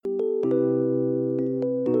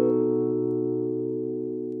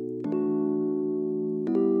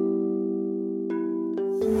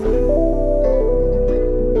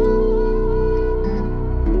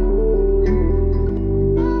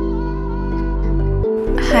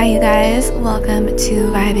Hi you guys, welcome to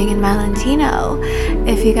Vibing in Valentino.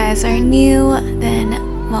 If you guys are new,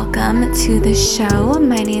 then welcome to the show.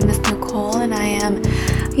 My name is Nicole and I am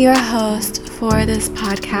your host for this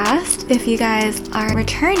podcast. If you guys are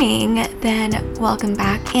returning, then welcome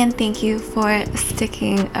back and thank you for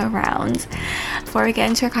sticking around. Before we get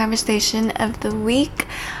into our conversation of the week,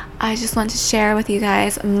 I just want to share with you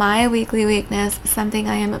guys my weekly weakness, something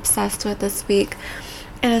I am obsessed with this week.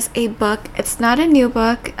 It is a book. It's not a new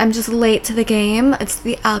book. I'm just late to the game. It's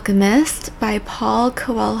The Alchemist by Paulo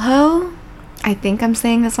Coelho. I think I'm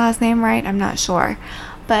saying his last name right. I'm not sure.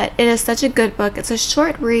 But it is such a good book. It's a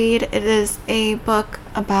short read. It is a book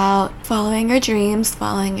about following your dreams,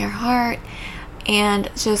 following your heart,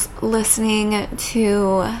 and just listening to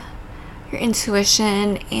your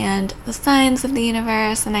intuition and the signs of the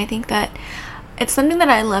universe. And I think that it's something that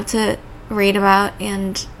I love to read about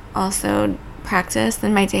and also practice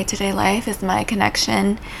in my day-to-day life, is my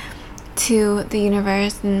connection to the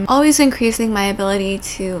universe and always increasing my ability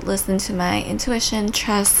to listen to my intuition,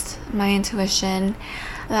 trust my intuition.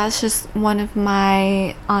 That's just one of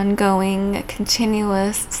my ongoing,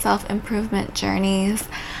 continuous self-improvement journeys.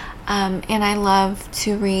 And I love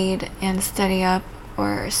to read and study up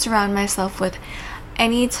or surround myself with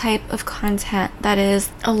any type of content that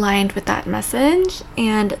is aligned with that message.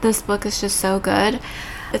 And this book is just so good.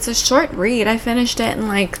 It's a short read. I finished it in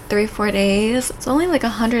like 3-4 days. It's only like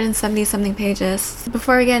 170 something pages.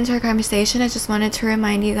 Before we get into our conversation, I just wanted to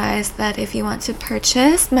remind you guys that if you want to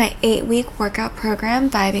purchase my 8-week workout program,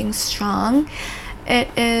 Vibing Strong, it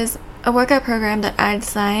is a workout program that I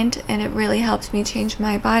designed and it really helped me change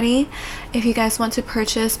my body. If you guys want to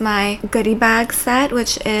purchase my goodie bag set,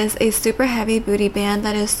 which is a super heavy booty band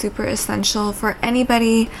that is super essential for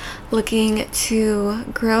anybody looking to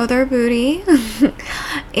grow their booty.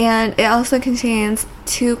 And it also contains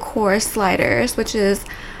 2 core sliders, which is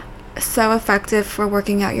so effective for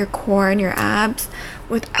working out your core and your abs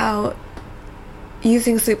without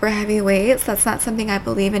using super heavy weights. That's not something I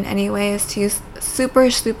believe in anyway, is to use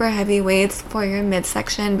super heavy weights for your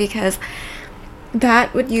midsection, because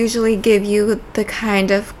that would usually give you the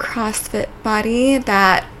kind of CrossFit body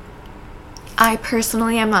that I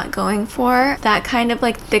personally am not going for. That kind of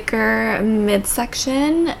like thicker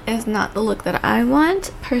midsection is not the look that I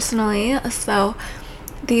want personally. So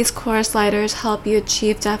these core sliders help you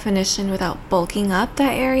achieve definition without bulking up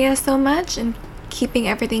that area so much and keeping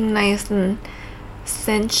everything nice and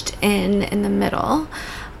cinched in the middle.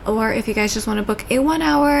 Or if you guys just want to book a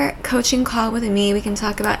 1-hour coaching call with me, we can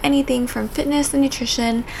talk about anything from fitness and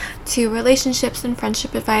nutrition to relationships and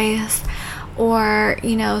friendship advice, or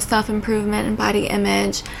self-improvement and body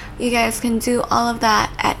image. You guys can do all of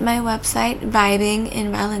that at my website,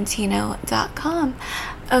 vibinginvalentino.com.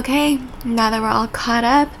 Okay, now that we're all caught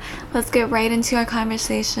up, let's get right into our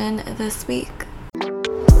conversation this week.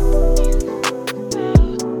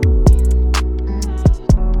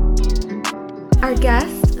 Our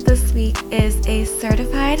guest this week is a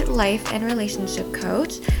certified life and relationship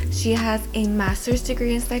coach. She has a master's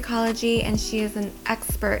degree in psychology and she is an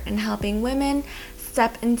expert in helping women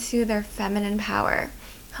step into their feminine power.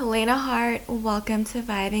 Helena Hart, welcome to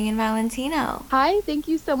Vibing in Valentino. Hi, thank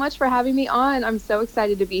you so much for having me on. I'm so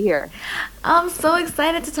excited to be here. I'm so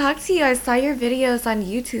excited to talk to you. I saw your videos on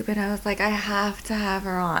YouTube and I was like, I have to have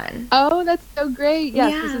her on. Oh, that's so great.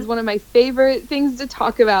 Yes, Yeah. This is one of my favorite things to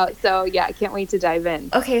talk about. So yeah, I can't wait to dive in.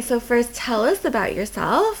 Okay, so first tell us about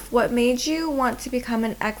yourself. What made you want to become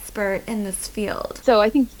an expert in this field? So I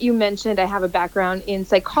think you mentioned I have a background in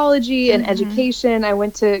psychology and education. I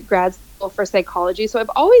went to grad school for psychology. So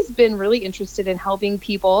I've always been really interested in helping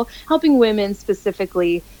people, helping women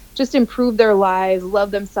specifically, just improve their lives,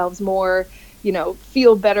 love themselves more,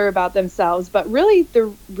 feel better about themselves. But really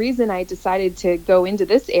the reason I decided to go into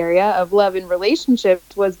this area of love and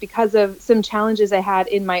relationships was because of some challenges I had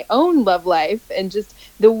in my own love life and just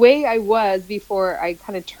the way I was before I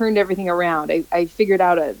kind of turned everything around. I figured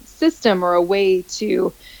out a system or a way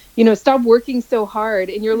to, stop working so hard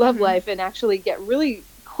in your love life and actually get really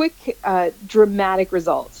quick, dramatic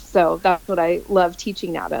results. So that's what I love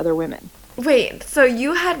teaching now to other women. Wait, so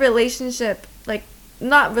you had not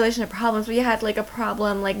relationship problems, but you had like a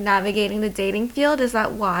problem like navigating the dating field. Is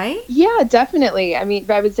that why? Yeah, definitely. I mean,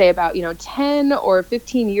 I would say about, 10 or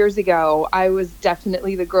 15 years ago, I was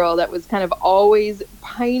definitely the girl that was kind of always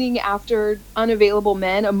pining after unavailable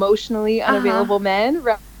men, emotionally unavailable men,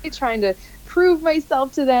 right? Trying to prove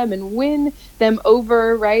myself to them and win them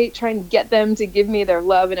over, right? Trying to get them to give me their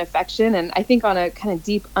love and affection. And I think on a kind of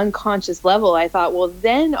deep unconscious level, I thought, well,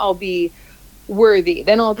 then I'll be worthy.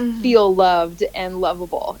 Then I'll feel loved and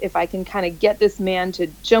lovable if I can kind of get this man to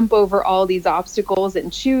jump over all these obstacles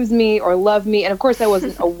and choose me or love me. And of course I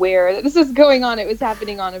wasn't aware that this was going on. It was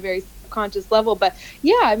happening on a very subconscious level. But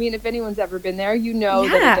yeah, I mean, if anyone's ever been there, you know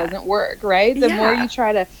that it doesn't work, right? The more you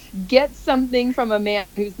try to get something from a man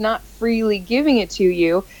who's not freely giving it to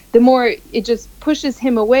you, the more it just pushes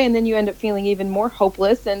him away, and then you end up feeling even more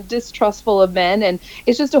hopeless and distrustful of men, and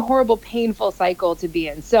it's just a horrible, painful cycle to be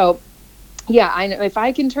in. So yeah, I know if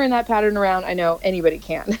I can turn that pattern around, I know anybody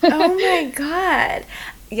can. Oh my God.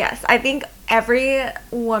 Yes, I think every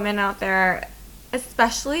woman out there,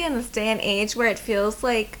 especially in this day and age where it feels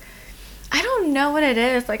like, I don't know what it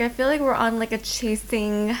is, like I feel like we're on like a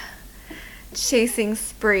chasing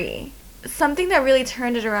spree. Something that really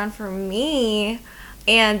turned it around for me,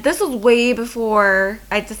 and this was way before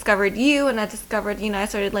I discovered you, and I discovered, I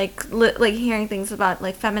started like hearing things about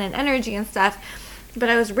like feminine energy and stuff. But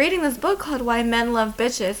I was reading this book called Why Men Love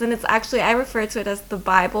Bitches, and it's actually, I refer to it as the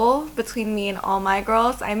Bible between me and all my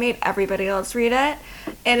girls. I made everybody else read it,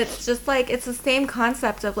 and it's just like, it's the same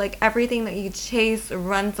concept of like everything that you chase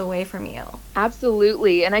runs away from you.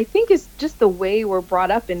 Absolutely. And I think it's just the way we're brought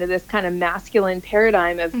up into this kind of masculine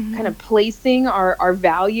paradigm of kind of placing our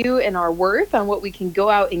value and our worth on what we can go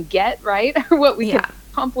out and get, right? Or what we can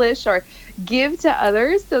accomplish or give to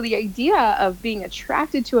others. So the idea of being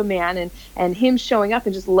attracted to a man and him showing up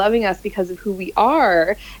and just loving us because of who we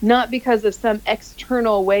are, not because of some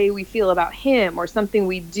external way we feel about him or something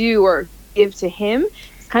we do or give to him,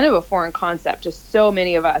 it's kind of a foreign concept to so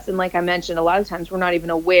many of us. And like I mentioned, a lot of times we're not even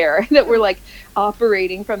aware that we're like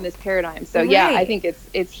operating from this paradigm. So yeah, I think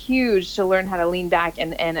it's huge to learn how to lean back,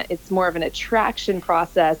 and it's more of an attraction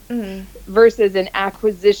process versus an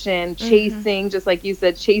acquisition, chasing, just like you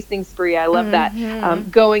said, chasing spree. I love that.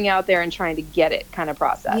 Going out there and trying to get it kind of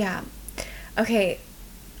process. Yeah. Okay.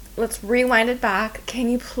 Let's rewind it back. Can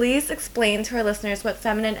you please explain to our listeners what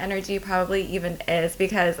feminine energy probably even is?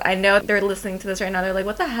 Because I know they're listening to this right now. They're like,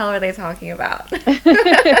 what the hell are they talking about? Yes,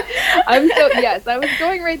 I was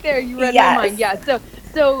going right there. You read my mind. Yeah.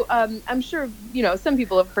 So I'm sure, some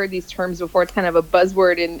people have heard these terms before. It's kind of a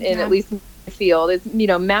buzzword in at least my field. Is,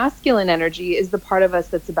 masculine energy is the part of us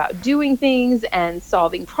that's about doing things and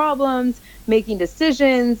solving problems, making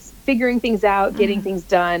decisions, figuring things out, getting things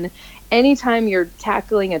done. Anytime you're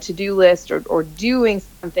tackling a to-do list or doing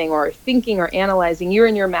something or thinking or analyzing, you're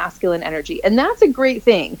in your masculine energy. And that's a great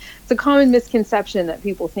thing. It's a common misconception that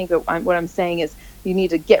people think that what I'm saying is you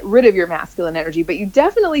need to get rid of your masculine energy, but you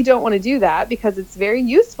definitely don't want to do that because it's very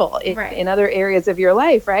useful in other areas of your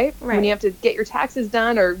life, right? When you have to get your taxes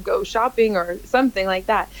done or go shopping or something like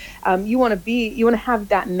that, you want to have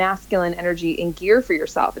that masculine energy in gear for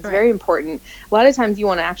yourself. It's very important. A lot of times you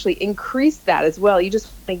want to actually increase that as well. You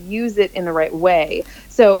just want to use it in the right way.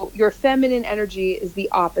 So your feminine energy is the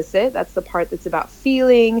opposite. That's the part that's about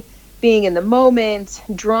feeling, being in the moment,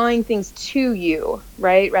 drawing things to you,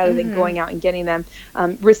 right? Rather than going out and getting them,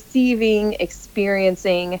 receiving,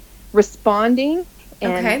 experiencing, responding,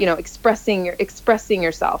 and, expressing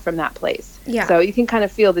yourself from that place. Yeah. So you can kind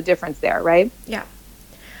of feel the difference there, right? Yeah.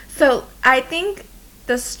 So I think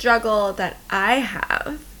the struggle that I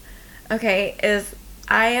have, is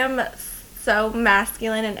I am so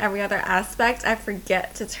masculine in every other aspect. I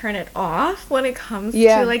forget to turn it off when it comes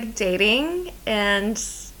to like dating and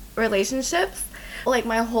relationships. Like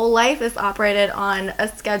my whole life is operated on a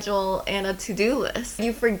schedule and a to-do list.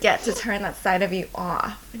 You forget to turn that side of you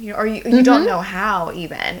off, or you don't know how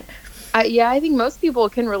even. I think most people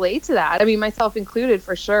can relate to that. I mean, myself included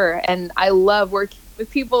for sure. And I love working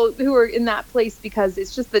with people who are in that place because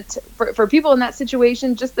it's just for people in that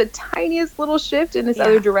situation, just the tiniest little shift in this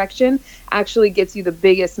other direction actually gets you the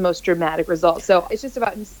biggest, most dramatic result. So it's just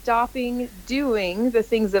about stopping doing the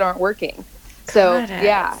things that aren't working. So,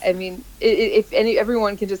 I mean, if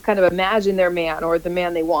everyone can just kind of imagine their man or the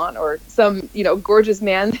man they want or some, gorgeous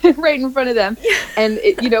man right in front of them. And,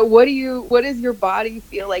 what does your body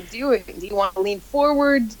feel like doing? Do you want to lean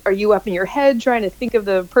forward? Are you up in your head trying to think of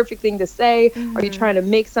the perfect thing to say? Are you trying to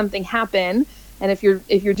make something happen? And if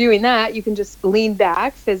you're doing that, you can just lean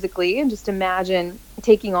back physically and just imagine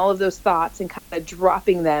taking all of those thoughts and kind of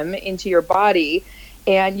dropping them into your body.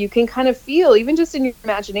 And you can kind of feel, even just in your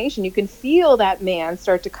imagination, you can feel that man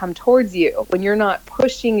start to come towards you when you're not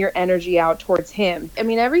pushing your energy out towards him. I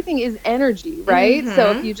mean, everything is energy, right? So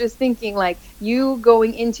if you're just thinking like you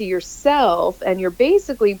going into yourself and you're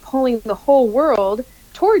basically pulling the whole world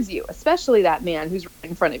towards you, especially that man who's right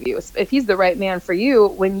in front of you. If he's the right man for you,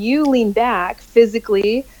 when you lean back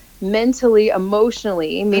physically, mentally,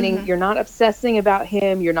 emotionally, meaning you're not obsessing about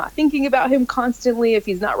him, you're not thinking about him constantly if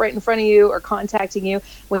he's not right in front of you or contacting you.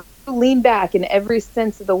 When you lean back in every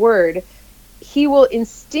sense of the word, he will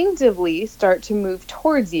instinctively start to move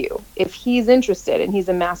towards you if he's interested and he's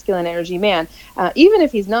a masculine energy man. Even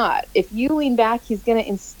if he's not, if you lean back, he's going to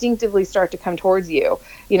instinctively start to come towards you.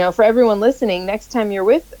 You know, for everyone listening, next time you're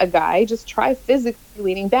with a guy, just try physically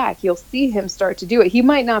leaning back. You'll see him start to do it. He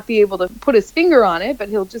might not be able to put his finger on it, but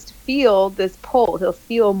he'll just feel this pull. He'll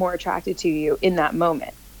feel more attracted to you in that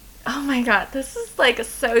moment. Oh my God, this is like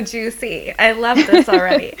so juicy. I love this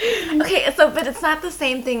already. Okay, so, but it's not the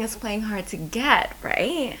same thing as playing hard to get,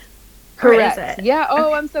 right? Correct. Yeah. Oh,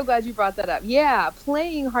 okay. I'm so glad you brought that up. Yeah.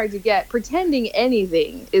 Playing hard to get, pretending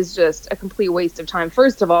anything is just a complete waste of time.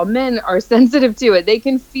 First of all, men are sensitive to it. They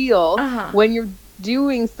can feel when you're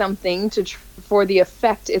doing something for the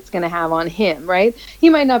effect it's going to have on him, right? He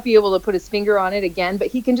might not be able to put his finger on it again, but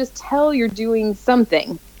he can just tell you're doing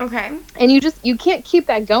something. Okay. And you can't keep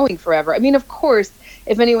that going forever. I mean, of course,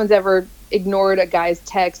 if anyone's ever ignored a guy's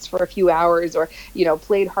text for a few hours or, you know,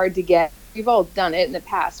 played hard to get, we've all done it in the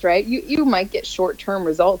past, right? You might get short-term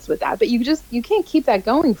results with that, but you can't keep that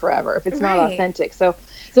going forever if it's not authentic. So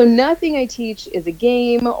nothing I teach is a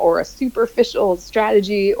game or a superficial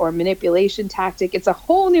strategy or manipulation tactic. It's a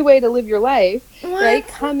whole new way to live your life, right?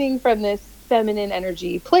 Coming from this feminine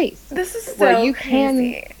energy place. This is so where you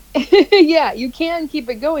crazy. Yeah, you can keep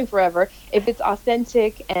it going forever if it's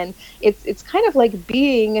authentic, and it's kind of like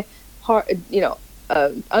being hard, you know,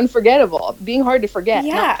 unforgettable, being hard to forget.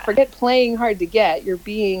 Yeah. Not forget playing hard to get. You're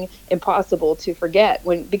being impossible to forget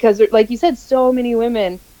because like you said, so many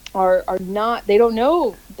women are not, they don't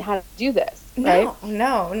know how to do this. Right?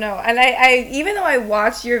 No. And I even though I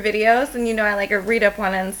watch your videos and, you know, I like read up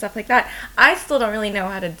on it and stuff like that, I still don't really know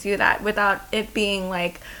how to do that without it being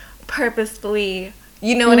like purposefully,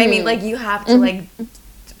 you know what I mean? Like you have to like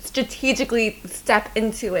strategically step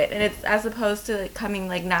into it, and it's as opposed to like coming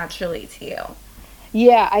like naturally to you.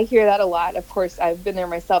 Yeah, I hear that a lot. Of course, I've been there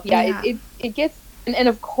myself. Yeah. It gets, and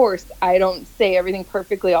of course, I don't say everything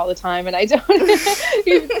perfectly all the time, and I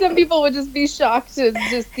don't. Some people would just be shocked to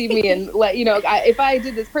just see me and let you know. If I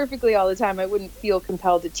did this perfectly all the time, I wouldn't feel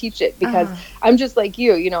compelled to teach it because I'm just like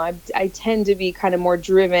you. You know, I tend to be kind of more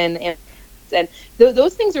driven, and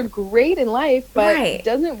those things are great in life, but it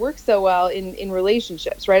doesn't work so well in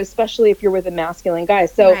relationships, right? Especially if you're with a masculine guy.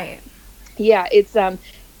 So, yeah, it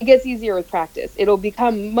gets easier with practice. It'll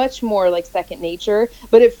become much more like second nature.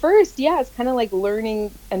 But at first, it's kind of like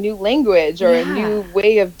learning a new language or a new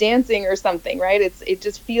way of dancing or something, right? It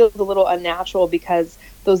just feels a little unnatural because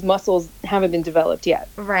those muscles haven't been developed yet.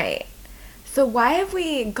 Right. So why have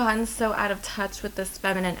we gotten so out of touch with this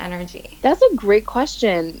feminine energy? That's a great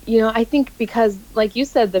question. You know, I think because, like you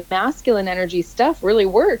said, the masculine energy stuff really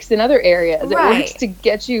works in other areas. It works to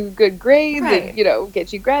get you good grades and, you know,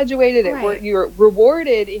 get you graduated. You're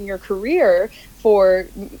rewarded in your career for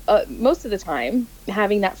most of the time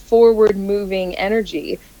having that forward moving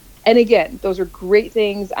energy. And again, those are great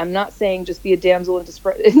things. I'm not saying just be a damsel in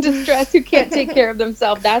distress who can't take care of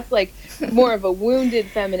themselves. That's like more of a wounded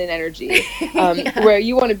feminine energy, where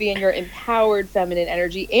you want to be in your empowered feminine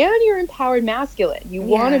energy and your empowered masculine. You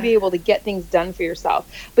want to be able to get things done for yourself,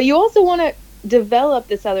 but you also want to develop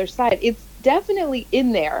this other side. It's definitely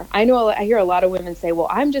in there. I hear a lot of women say, well,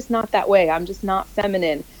 I'm just not that way. I'm just not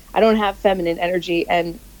feminine. I don't have feminine energy.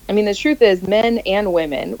 And I mean, the truth is, men and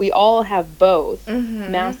women, we all have both,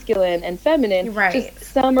 masculine and feminine. Just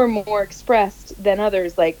some are more expressed than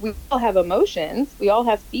others. Like, we all have emotions. We all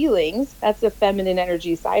have feelings. That's the feminine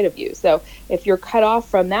energy side of you. So if you're cut off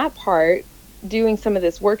from that part, doing some of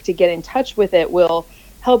this work to get in touch with it will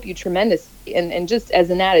help you tremendously. And just as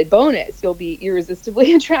an added bonus, you'll be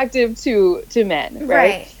irresistibly attractive to men,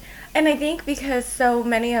 right? And I think because so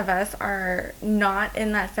many of us are not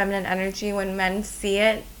in that feminine energy, when men see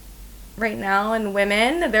it right now in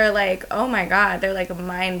women, they're like, oh my God, they're like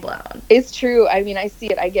mind blown. It's true. I mean, I see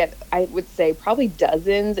it. I would say probably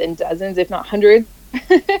dozens and dozens, if not hundreds,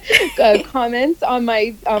 comments on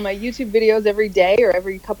my YouTube videos every day or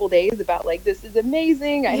every couple days about like, this is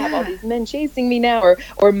amazing. I have all these men chasing me now,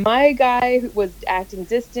 or my guy who was acting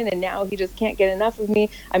distant and now he just can't get enough of me.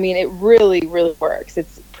 I mean, it really, really works.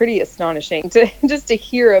 It's pretty astonishing to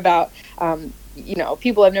hear about, you know,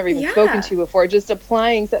 people I've never even spoken to before, just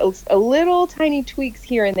applying a little tiny tweaks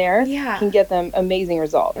here and there can get them amazing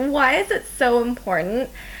results. Why is it so important,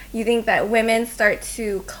 you think, that women start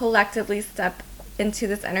to collectively step into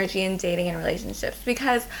this energy in dating and relationships?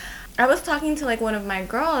 Because I was talking to like one of my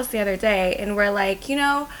girls the other day, and we're like, you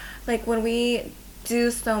know, like when we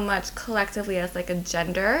do so much collectively as like a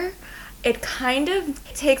gender, it kind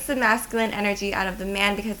of takes the masculine energy out of the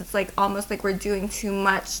man, because it's like almost like we're doing too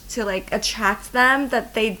much to like attract them,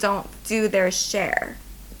 that they don't do their share.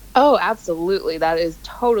 Oh, absolutely. That is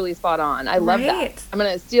totally spot on. I love that. I'm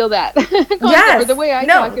going to steal that. Yes. Or the way I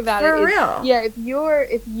talk about for it is, real. yeah,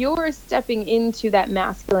 if you're stepping into that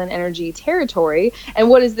masculine energy territory, and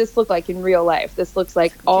what does this look like in real life? This looks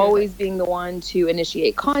like always being the one to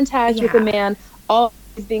initiate contact with a man, always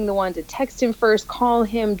being the one to text him first, call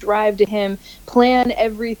him, drive to him, plan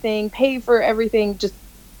everything, pay for everything, just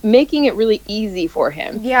making it really easy for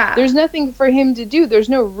him. Yeah. There's nothing for him to do. There's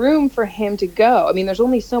no room for him to go. I mean, there's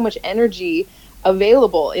only so much energy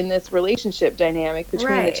available in this relationship dynamic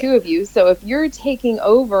between the two of you. So if you're taking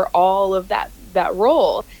over all of that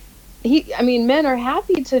role, men are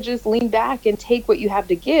happy to just lean back and take what you have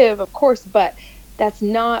to give, of course, but that's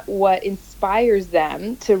not what inspires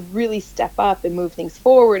them to really step up and move things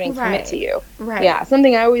forward and commit to you. Right. Yeah.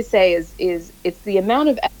 Something I always say is it's the amount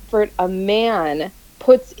of effort a man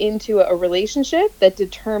puts into a relationship that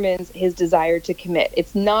determines his desire to commit.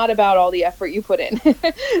 It's not about all the effort you put in.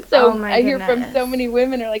 So I hear from so many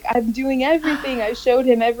women are like, I'm doing everything. I showed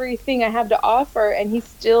him everything I have to offer, and he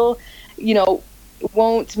still,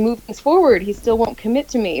 won't move things forward. He still won't commit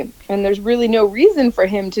to me. And there's really no reason for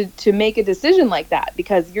him to make a decision like that,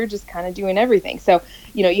 because you're just kind of doing everything. So,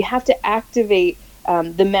 you have to activate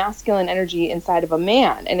the masculine energy inside of a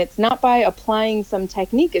man. And it's not by applying some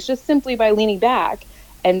technique. It's just simply by leaning back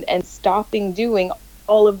and stopping doing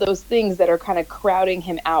all of those things that are kind of crowding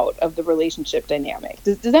him out of the relationship dynamic.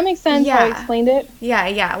 Does that make sense how I explained it?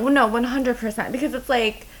 Yeah. Well, no, 100%. Because it's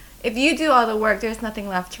like, if you do all the work, there's nothing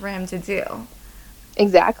left for him to do.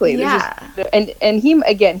 Exactly. Yeah. And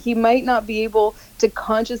he might not be able to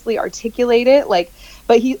consciously articulate it,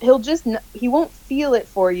 but he won't feel it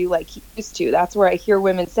for you like he used to. That's where I hear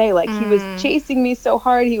women say, he was chasing me so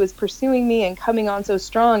hard, he was pursuing me and coming on so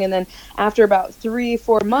strong, and then after about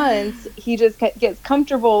 3-4 months, he just gets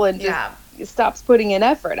comfortable and just stops putting in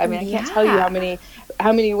effort. I mean, I can't tell you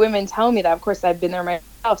how many women tell me that. Of course, I've been there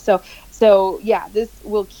myself. So yeah, this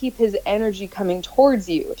will keep his energy coming towards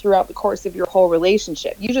you throughout the course of your whole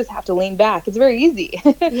relationship. You just have to lean back. It's very easy.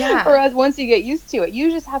 Yeah. For us, once you get used to it,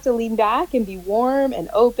 you just have to lean back and be warm and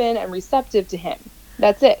open and receptive to him.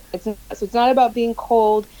 That's it. It's not about being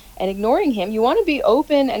cold and ignoring him. You want to be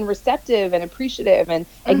open and receptive and appreciative and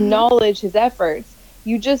acknowledge his efforts.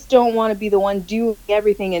 You just don't want to be the one doing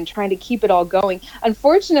everything and trying to keep it all going.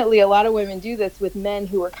 Unfortunately, a lot of women do this with men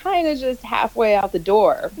who are kind of just halfway out the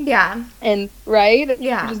door. Yeah. And right?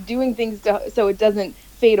 Yeah. Just doing things so it doesn't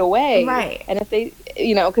fade away. Right. And if they,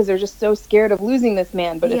 because they're just so scared of losing this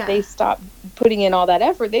man. But if they stop putting in all that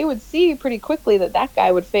effort, they would see pretty quickly that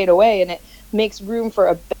guy would fade away, and it makes room for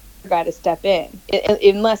a better guy to step in.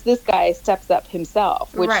 Unless this guy steps up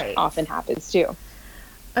himself, which often happens too.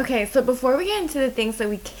 Okay, so before we get into the things that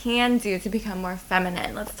we can do to become more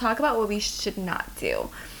feminine, let's talk about what we should not do.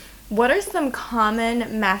 What are some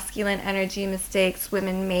common masculine energy mistakes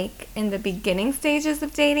women make in the beginning stages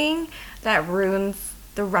of dating that ruins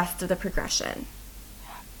the rest of the progression?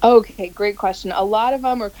 Okay, great question. A lot of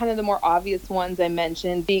them are kind of the more obvious ones I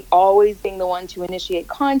mentioned, always being the one to initiate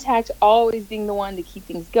contact, always being the one to keep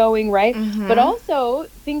things going, right? Mm-hmm. But also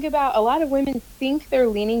think about, a lot of women think they're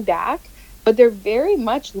leaning back, but they're very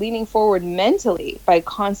much leaning forward mentally by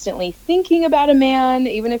constantly thinking about a man,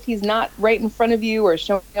 even if he's not right in front of you or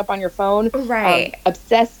showing up on your phone. Right.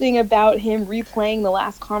 Obsessing about him, replaying the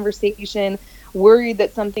last conversation, worried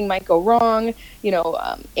that something might go wrong,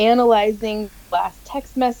 analyzing last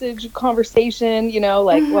text message conversation, well,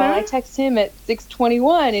 I text him at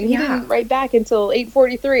 6:21 and he didn't write back until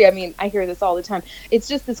 8:43. I mean, I hear this all the time. It's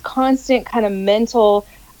just this constant kind of mental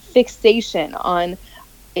fixation on,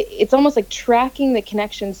 it's almost like tracking the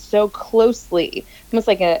connection so closely, almost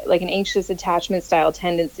like an anxious attachment style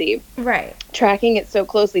tendency. Right. Tracking it so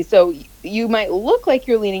closely. So you might look like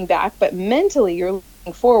you're leaning back, but mentally you're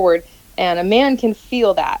leaning forward. And a man can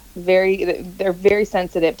feel that. They're very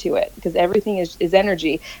sensitive to it, because everything is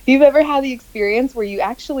energy. If you've ever had the experience where you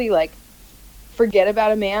actually forget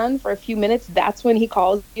about a man for a few minutes, that's when he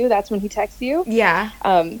calls you, that's when he texts you. Yeah.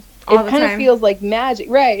 It kind of feels like magic.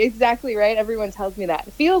 Right, exactly right. Everyone tells me that.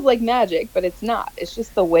 It feels like magic, but it's not. It's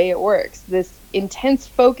just the way it works. This intense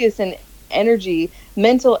focus and energy,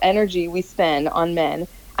 mental energy we spend on men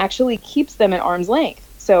actually keeps them at arm's length.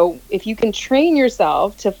 So if you can train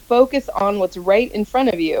yourself to focus on what's right in front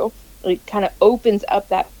of you, it kind of opens up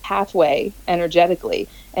that pathway energetically,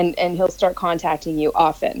 and he'll start contacting you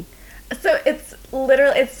often. So it's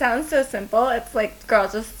literally, it sounds so simple. It's like, girl,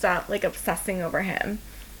 just stop obsessing over him.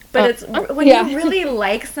 But it's when you really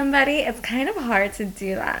like somebody, it's kind of hard to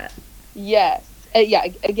do that. Yes. Yeah,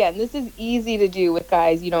 again, this is easy to do with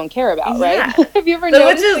guys you don't care about, right? Yeah. Have you ever Which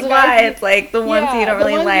noticed is why it's like the ones you yeah, don't the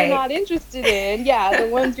really ones you're like. not interested in, yeah, the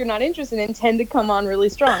ones you're not interested in tend to come on really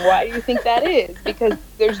strong. Why do you think that is? Because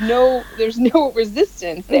there's no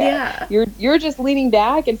resistance there. Yeah. You're just leaning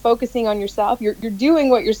back and focusing on yourself. You're doing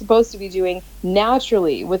what you're supposed to be doing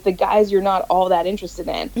naturally with the guys you're not all that interested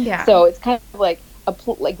in. Yeah. So it's kind of like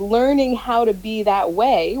like learning how to be that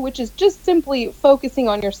way, which is just simply focusing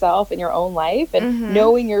on yourself and your own life and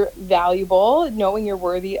knowing you're valuable, knowing you're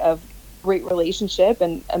worthy of great relationship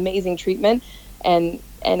and amazing treatment, and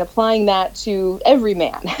applying that to every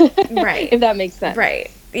man. Right. If that makes sense.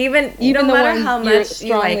 Right. Even no matter ones how you're much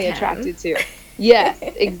strongly you like attracted to. Yes,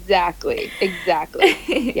 exactly.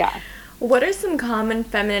 Yeah. What are some common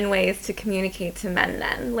feminine ways to communicate to men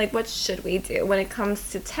then? Like, what should we do when it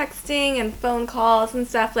comes to texting and phone calls and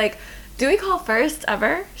stuff? Like, do we call first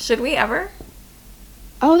ever? Should we ever?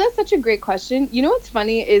 Oh, that's such a great question. You know what's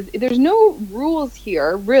funny is there's no rules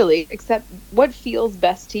here really, except what feels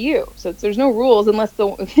best to you. So there's no rules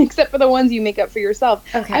except for the ones you make up for yourself.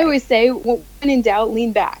 Okay. I always say, when in doubt,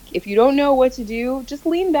 lean back. If you don't know what to do, just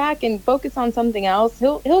lean back and focus on something else.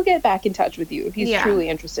 He'll get back in touch with you if he's truly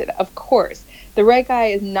interested. Of course, the right guy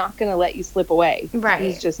is not going to let you slip away. Right.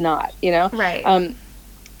 He's just not. You know. Right.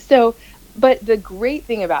 But the great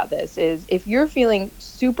thing about this is if you're feeling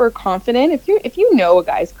super confident, if you know a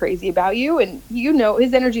guy's crazy about you and you know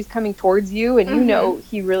his energy's coming towards you and you know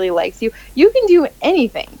he really likes you, you can do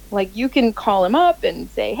anything. Like you can call him up and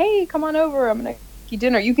say, "Hey, come on over. I'm going to cook you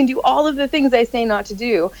dinner." You can do all of the things I say not to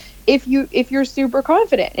do if you're super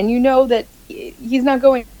confident and you know that he's not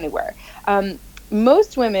going anywhere.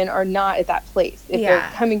 Most women are not at that place. If they're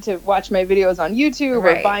coming to watch my videos on YouTube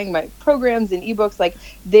or buying my programs and ebooks, like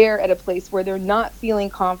they're at a place where they're not feeling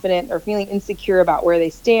confident or feeling insecure about where they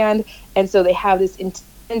stand. And so they have this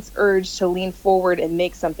intense urge to lean forward and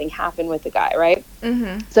make something happen with the guy, right?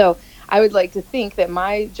 So I would like to think that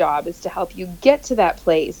my job is to help you get to that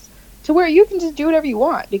place to where you can just do whatever you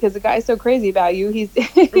want because the guy's so crazy about you. He's,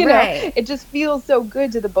 you know, it just feels so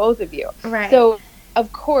good to the both of you. So,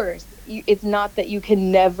 of course, it's not that you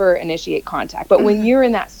can never initiate contact, but when you're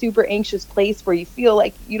in that super anxious place where you feel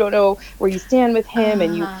like you don't know where you stand with him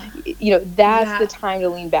and you know, that's the time to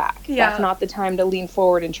lean back. That's not the time to lean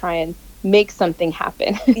forward and try and make something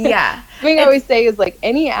happen. The thing I always say is like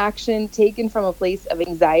any action taken from a place of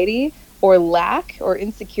anxiety or lack or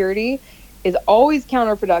insecurity is always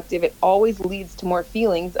counterproductive. It always leads to more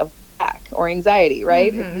feelings of lack or anxiety,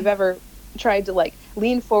 right? If you've ever tried to like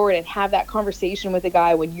lean forward and have that conversation with a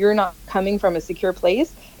guy when you're not coming from a secure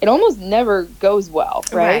place, it almost never goes well,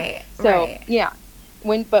 right? Yeah.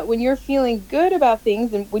 When you're feeling good about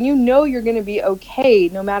things and when you know you're going to be okay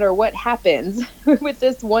no matter what happens with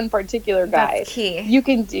this one particular guy, that's key. You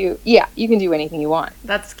can do anything you want.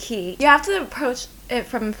 That's key. You have to approach it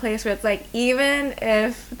from a place where it's like, even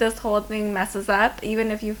if this whole thing messes up, even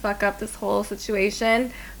if you fuck up this whole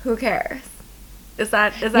situation, who cares? Is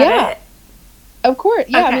that it? Of course.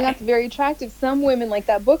 Yeah, okay. I mean, that's very attractive. Some women, like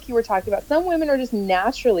that book you were talking about, some women are just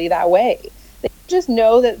naturally that way. They just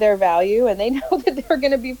know that their value and they know that they're going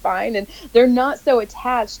to be fine and they're not so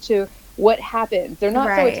attached to what happens. They're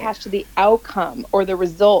not so attached to the outcome or the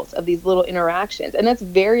results of these little interactions. And that's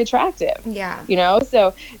very attractive. Yeah. You know,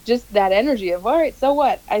 so just that energy of, all right, so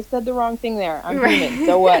what? I said the wrong thing there. I'm human.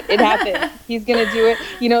 So what? It happened. He's going to do it.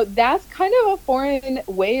 You know, that's kind of a foreign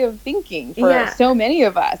way of thinking for so many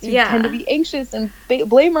of us who tend to be anxious and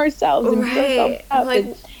blame ourselves and beat ourselves up. Like,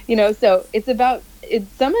 and, you know, so it's about,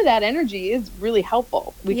 some of that energy is really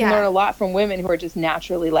helpful. We can learn a lot from women who are just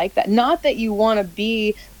naturally like that. Not that you want to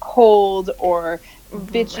be cold or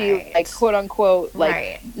bitchy, like quote unquote,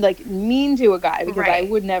 like mean to a guy, because I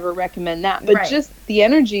would never recommend that. But just the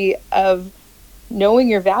energy of knowing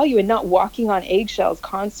your value and not walking on eggshells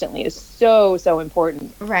constantly is so, so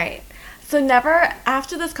important. Right. So never,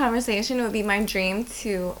 after this conversation, it would be my dream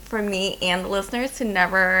for me and the listeners to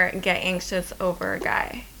never get anxious over a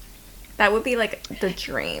guy. That would be like the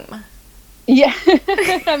dream. Yeah.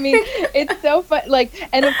 I mean, it's so fun. Like,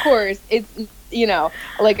 and of course, it's, you know,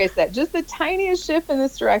 like I said, just the tiniest shift in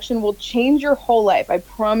this direction will change your whole life. I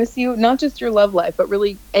promise you, not just your love life, but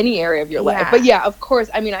really any area of your life. But yeah, of course,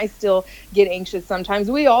 I mean, I still get anxious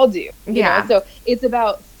sometimes. We all do. You know? So it's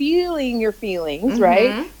about feeling your feelings,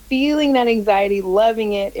 right? Feeling that anxiety,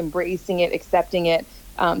 loving it, embracing it, accepting it.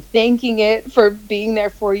 Thanking it for being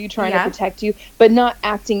there for you, trying to protect you, but not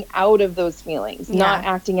acting out of those feelings, not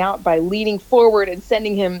acting out by leaning forward and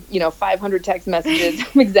sending him, 500 text messages.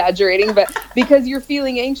 I'm exaggerating, but because you're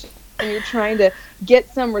feeling anxious and you're trying to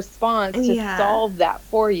get some response to solve that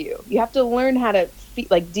for you. You have to learn how to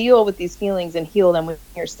like deal with these feelings and heal them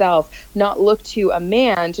within yourself, not look to a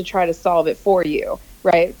man to try to solve it for you,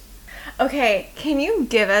 right? Okay, can you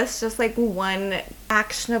give us just like one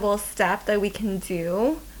actionable step that we can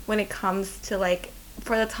do when it comes to like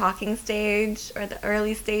for the talking stage or the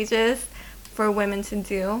early stages for women to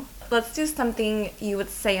do? Let's do something you would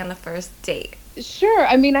say on the first date. Sure.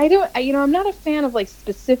 I mean, I'm not a fan of like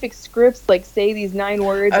specific scripts, like say these 9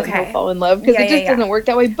 words and he'll fall in love, because it just doesn't work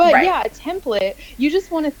that way. But a template, you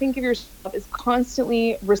just want to think of yourself as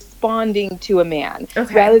constantly responding to a man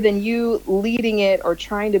rather than you leading it or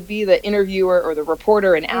trying to be the interviewer or the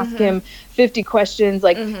reporter and ask him 50 questions.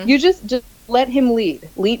 Like you just let him lead.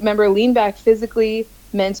 Remember, lean back physically,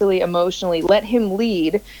 mentally, emotionally, let him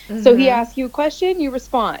lead. So he asks you a question, you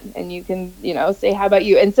respond, and you can, say, how about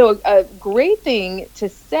you? And so a great thing to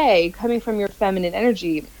say coming from your feminine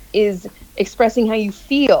energy is expressing how you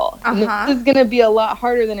feel. This is going to be a lot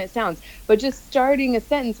harder than it sounds, but just starting a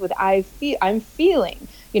sentence with I'm feeling,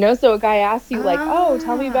 so a guy asks you like, oh,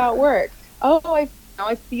 tell me about work. Oh,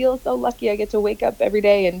 I feel so lucky I get to wake up every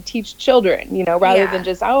day and teach children, rather than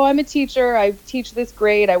just, oh, I'm a teacher, I teach this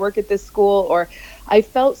grade, I work at this school, or I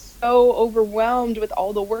felt so overwhelmed with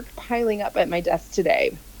all the work piling up at my desk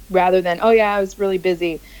today, rather than, oh yeah, I was really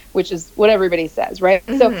busy, which is what everybody says, right?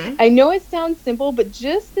 So I know it sounds simple, but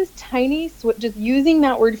just this tiny, just using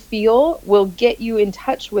that word feel will get you in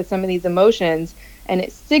touch with some of these emotions, and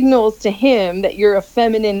it signals to him that you're a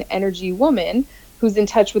feminine energy woman who's in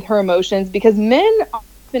touch with her emotions, because men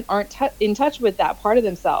often aren't in touch with that part of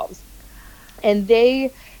themselves. And they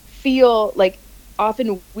feel like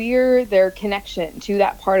often we're their connection to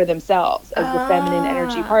that part of themselves as the feminine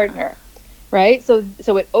energy partner, right? So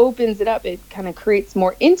it opens it up. It kind of creates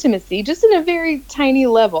more intimacy just in a very tiny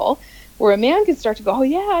level, where a man can start to go, oh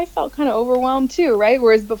yeah, I felt kind of overwhelmed too, right?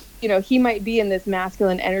 Whereas, he might be in this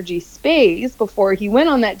masculine energy space before he went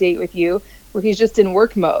on that date with you, where he's just in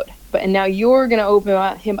work mode. And now you're going to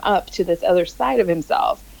open him up to this other side of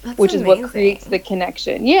himself, which is what creates the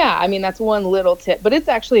connection. Yeah, I mean, that's one little tip, but it's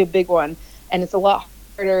actually a big one, and it's a lot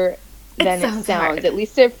harder than it sounds, at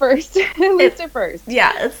least at first.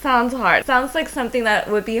 Yeah, it sounds hard. It sounds like something that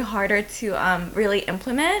would be harder to really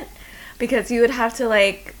implement, because you would have to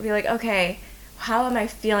be like, okay, how am I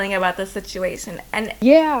feeling about this situation? And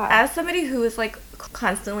as somebody who is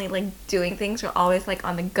constantly doing things or always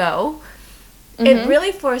on the go, it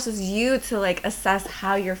really forces you to assess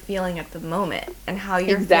how you're feeling at the moment and how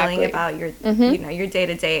you're feeling about your your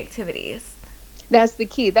day-to-day activities. That's the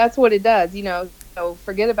key. That's what it does. So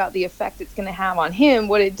forget about the effect it's going to have on him.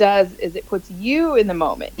 What it does is it puts you in the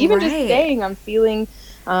moment. Even just saying, I'm feeling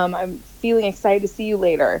excited to see you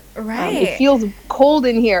later. It feels cold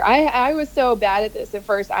in here. I was so bad at this at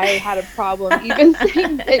first. I had a problem even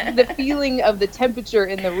saying the feeling of the temperature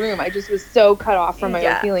in the room. I just was so cut off from my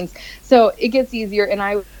own feelings. So it gets easier, and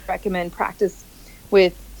I would recommend practice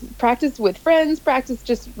with friends, practice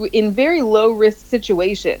just in very low risk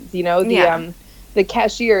situations. The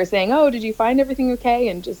cashier saying, oh, did you find everything okay?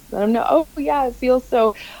 And just let them know, oh, yeah, it feels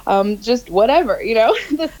so, just whatever,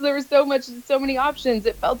 there was so many options.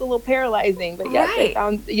 It felt a little paralyzing, but yes, it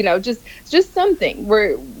sounds, just something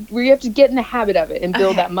where you have to get in the habit of it and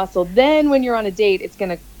build that muscle. Then when you're on a date, it's going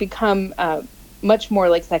to become much more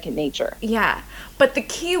like second nature. Yeah. But the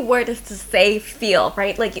key word is to say feel,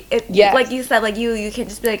 right? Like you said, you can't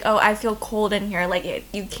just be like, oh, I feel cold in here.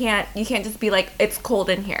 You can't just be like, it's cold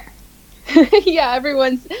in here. Yeah,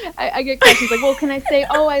 I get questions like, well, can I say,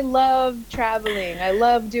 oh, I love traveling, I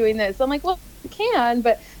love doing this? I'm like, well, you can,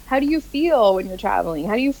 but how do you feel when you're traveling?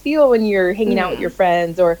 How do you feel when you're hanging out with your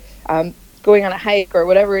friends, or going on a hike, or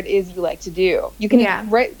whatever it is you like to do? You can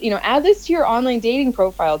add this to your online dating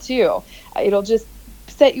profile too. It'll just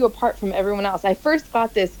set you apart from everyone else. I first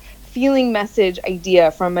got this feeling message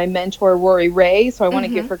idea from my mentor, Rory Ray. So I want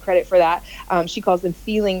to give her credit for that. She calls them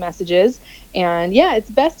feeling messages. And it's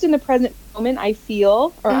best in the present moment. I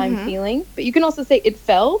feel, or I'm feeling, but you can also say it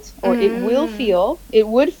felt, or it will feel. It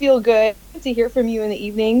would feel good to hear from you in the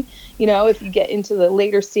evening. If you get into the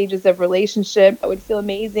later stages of relationship, it would feel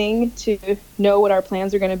amazing to know what our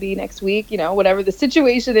plans are going to be next week, whatever the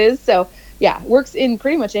situation is. So works in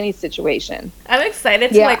pretty much any situation. I'm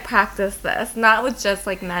excited to practice this, not with just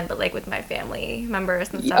men, but with my family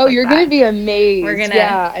members and stuff. Oh, you're going to be amazed.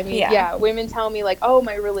 Women tell me oh,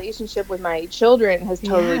 my relationship with my children has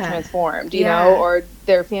totally transformed, or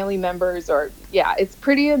their family members, or it's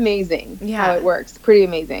pretty amazing how it works. Pretty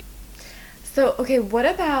amazing. So, okay, what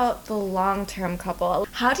about the long-term couple?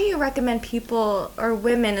 How do you recommend people, or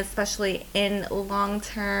women especially, in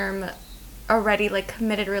long-term already like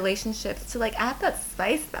committed relationships to like add that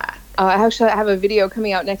spice back. Actually, I have a video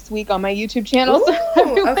coming out next week on my YouTube channel. Ooh, so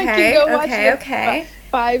everyone can go watch it. Okay.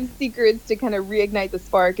 5 secrets to kind of reignite the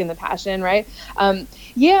spark and the passion, right?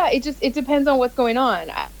 Yeah, it depends on what's going on.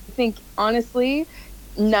 I think, honestly,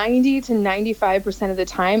 90 to 95% of the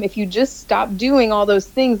time, if you just stop doing all those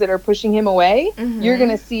things that are pushing him away, you're going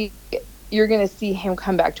to see him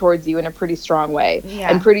come back towards you in a pretty strong way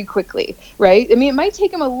and pretty quickly, right? I mean, it might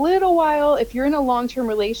take him a little while if you're in a long-term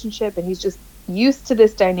relationship and he's just used to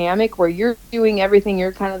this dynamic where you're doing everything.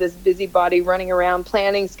 You're kind of this busybody running around,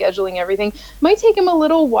 planning, scheduling everything. It might take him a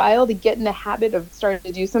little while to get in the habit of starting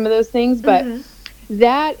to do some of those things, but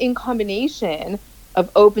that in combination of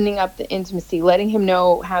opening up the intimacy, letting him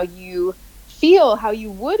know how you feel, how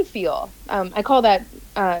you would feel. I call that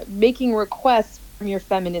making requests from your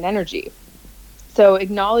feminine energy. So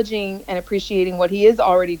acknowledging and appreciating what he is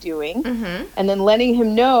already doing, and then letting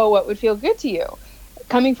him know what would feel good to you,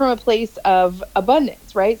 coming from a place of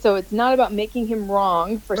abundance, right? So it's not about making him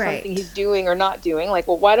wrong for something he's doing or not doing. Like,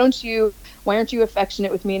 well, why aren't you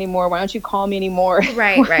affectionate with me anymore? Why don't you call me anymore?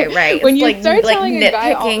 Right. When it's you like, start telling a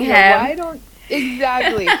guy,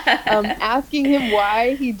 him. Asking him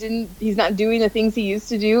why he's not doing the things he used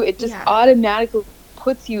to do, it just automatically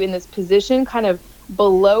puts you in this position kind of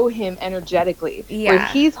below him energetically, where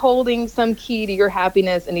he's holding some key to your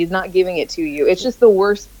happiness and he's not giving it to you. It's just the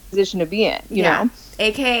worst position to be in, you know?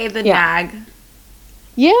 AKA the nag.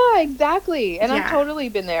 Yeah, exactly. And I've totally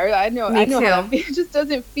been there. I know how it just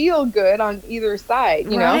doesn't feel good on either side,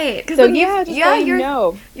 you know? Right. So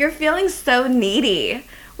you're feeling so needy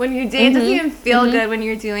when you date. It doesn't even feel good when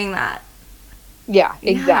you're doing that. Yeah,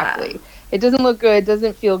 exactly. It doesn't look good,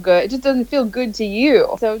 doesn't feel good. It just doesn't feel good to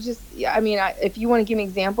you. So just, if you want to give me an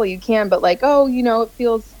example, you can, but like, it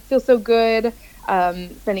feels so good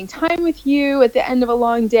spending time with you at the end of a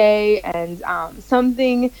long day. And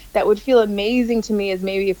something that would feel amazing to me is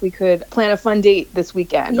maybe if we could plan a fun date this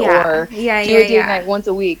weekend or do a date night once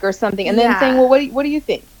a week or something. And then saying, well, what do you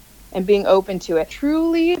think? And being open to it.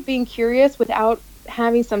 Truly being curious without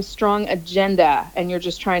having some strong agenda and you're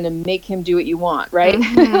just trying to make him do what you want, right?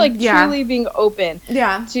 Truly being open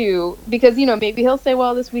to, because maybe he'll say,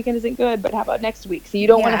 well, this weekend isn't good, but how about next week? So you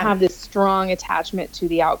don't want to have this strong attachment to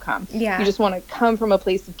the outcome. You just want to come from a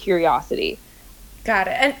place of curiosity. Got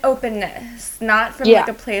it. And openness, not from like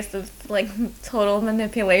a place of like total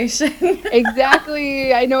manipulation.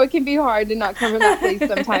 Exactly. I know it can be hard to not come from that place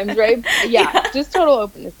sometimes, right? Just total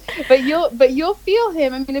openness. But you'll feel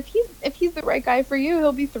him. I mean, if he's the right guy for you,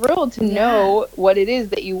 he'll be thrilled to know what it is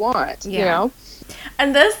that you want, you know?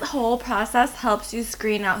 And this whole process helps you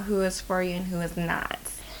screen out who is for you and who is not.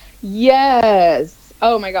 Yes.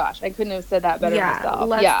 Oh my gosh, I couldn't have said that better myself.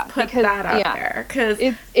 Let's put that out there, because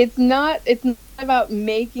it's not about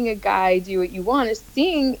making a guy do what you want. It's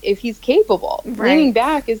seeing if he's capable. Leaning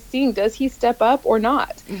back is seeing, does he step up or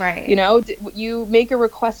not? Right. You make a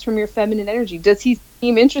request from your feminine energy. Does he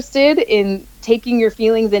seem interested in taking your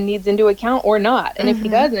feelings and needs into account or not? And if he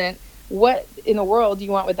doesn't, what in the world do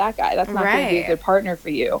you want with that guy? That's not going to be a good partner for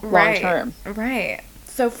you long term. Right.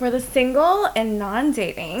 So for the single and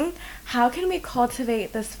non-dating, how can we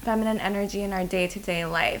cultivate this feminine energy in our day-to-day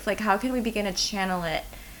life? Like, how can we begin to channel it,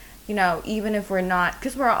 even if we're not,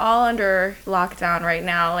 because we're all under lockdown right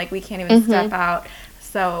now, like we can't even step out.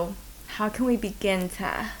 So how can we begin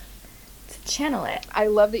to channel it? I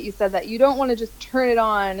love that you said that. You don't want to just turn it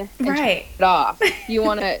on and turn it off. You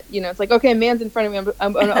want to, it's like, okay, a man's in front of me.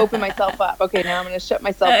 I'm going to open myself up. Okay, now I'm going to shut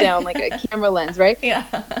myself down like a camera lens, right?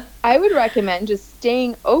 Yeah. I would recommend just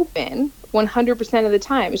staying open 100% of the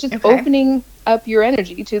time. It's just opening up your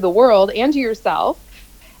energy to the world and to yourself,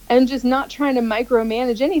 and just not trying to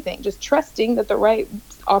micromanage anything. Just trusting that the right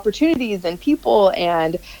opportunities and people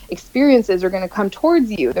and experiences are going to come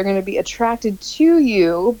towards you. They're going to be attracted to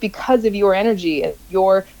you because of your energy and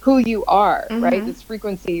who you are, right? This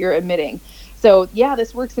frequency you're emitting. So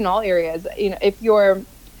this works in all areas. If you're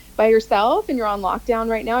by yourself and you're on lockdown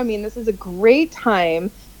right now, this is a great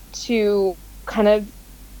time to kind of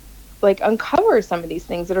like uncover some of these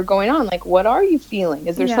things that are going on. Like, what are you feeling?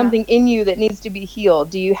 Is there something in you that needs to be healed?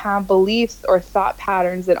 Do you have beliefs or thought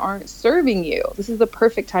patterns that aren't serving you? This is the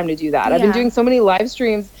perfect time to do that. I've been doing so many live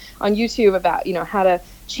streams on YouTube about, how to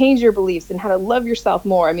change your beliefs and how to love yourself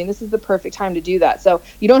more. This is the perfect time to do that. So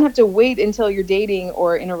you don't have to wait until you're dating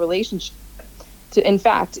or in a relationship. In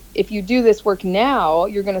fact, if you do this work now,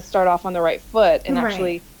 you're going to start off on the right foot and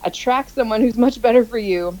actually attract someone who's much better for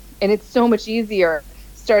you. And it's so much easier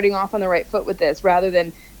starting off on the right foot with this rather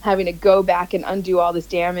than having to go back and undo all this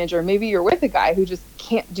damage. Or maybe you're with a guy who just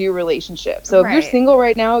can't do relationships. So if you're single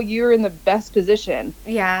right now, you're in the best position.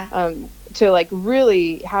 to like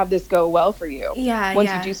really have this go well for you. Yeah, once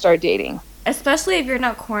yeah. you do start dating. Especially if you're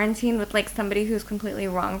not quarantined with like somebody who's completely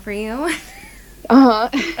wrong for you.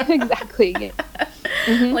 Exactly.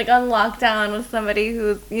 Mm-hmm. Like on lockdown with somebody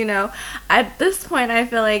who's, you know, at this point I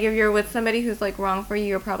feel like if you're with somebody who's like wrong for you,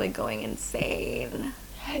 you're probably going insane.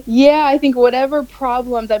 Yeah, I think whatever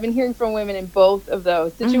problems I've been hearing from women in both of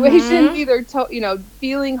those situations, either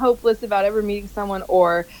feeling hopeless about ever meeting someone,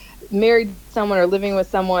 or married someone or living with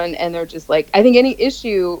someone, and they're just like, I think any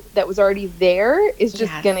issue that was already there is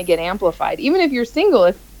just going to get amplified. Even if you're single,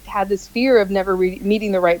 if you had this fear of never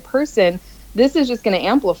meeting the right person, this is just going to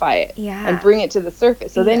amplify it and bring it to the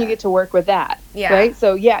surface. So then you get to work with that, right?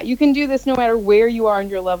 So you can do this no matter where you are in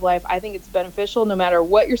your love life. I think it's beneficial no matter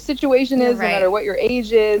what your situation is, no matter what your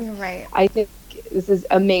age is. I think this is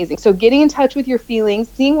amazing. So getting in touch with your feelings,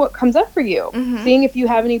 seeing what comes up for you, seeing if you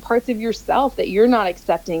have any parts of yourself that you're not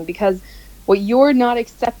accepting, because what you're not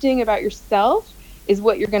accepting about yourself is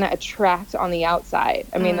what you're going to attract on the outside.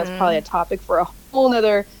 I mean, that's probably a topic for a whole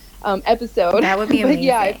nother episode. That would be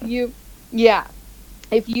amazing.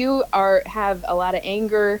 If you have a lot of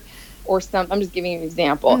anger or something, I'm just giving you an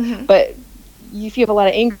example, but if you have a lot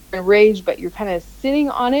of anger and rage, but you're kind of sitting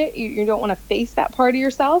on it, you don't want to face that part of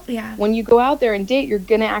yourself. When you go out there and date, you're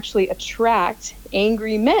going to actually attract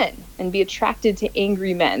angry men and be attracted to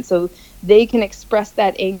angry men. So they can express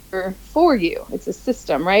that anger for you. It's a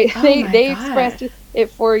system, right? They express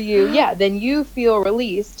it for you. Then you feel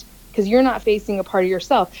released because you're not facing a part of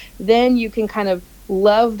yourself. Then you can kind of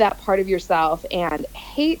love that part of yourself and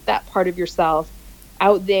hate that part of yourself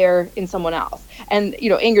out there in someone else. And,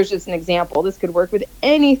 anger is just an example. This could work with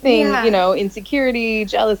anything, insecurity,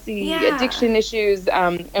 jealousy, addiction issues.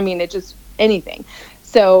 It's just anything.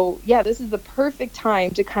 So, this is the perfect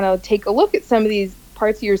time to kind of take a look at some of these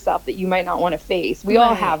parts of yourself that you might not want to face. We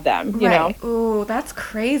all have them, you know. Ooh, that's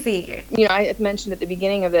crazy. I mentioned at the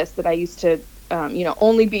beginning of this that I used to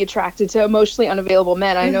only be attracted to emotionally unavailable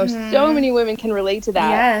men. I know so many women can relate to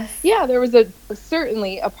that. Yeah, there was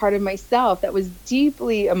certainly a part of myself that was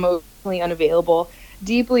deeply emotionally unavailable,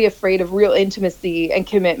 deeply afraid of real intimacy and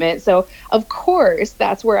commitment. So, of course,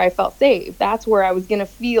 that's where I felt safe. That's where I was going to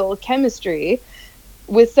feel chemistry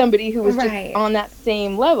with somebody who was just on that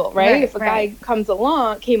same level, right? If a guy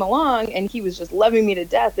came along and he was just loving me to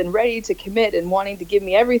death and ready to commit and wanting to give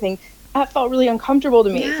me everything, that felt really uncomfortable to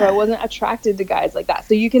me. So I wasn't attracted to guys like that.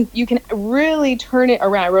 So you can really turn it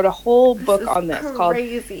around. I wrote a whole book on this called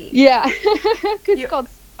it's called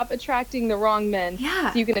Stop Attracting the Wrong Men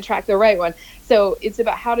So You Can Attract the Right One. So it's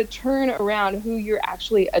about how to turn around who you're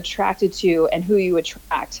actually attracted to and who you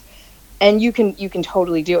attract. And you can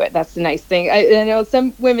totally do it. That's the nice thing. I know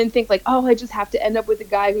some women think like, oh, I just have to end up with a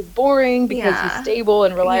guy who's boring because he's stable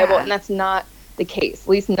and reliable. And that's not the case, at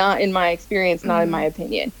least not in my experience, not in my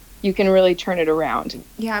opinion. You can really turn it around.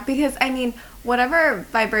 Yeah, because, whatever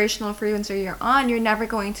vibrational frequency you're on, you're never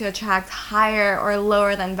going to attract higher or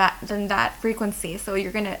lower than that frequency. So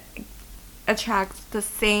you're going to attract the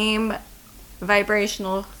same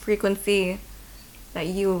vibrational frequency that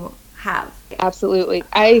you have. Absolutely.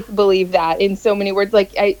 I believe that in so many words.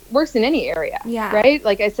 Like, it works in any area, right?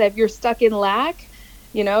 Like I said, if you're stuck in lack,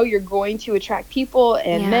 you're going to attract people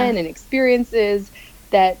and men and experiences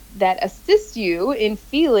that assist you in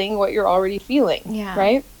feeling what you're already feeling,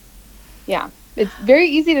 right? It's very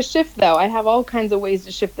easy to shift, though. I have all kinds of ways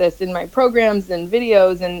to shift this in my programs and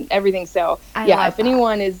videos and everything. So, if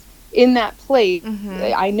anyone is in that place,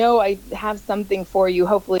 I know I have something for you,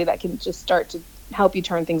 hopefully, that can just start to help you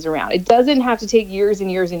turn things around. It doesn't have to take years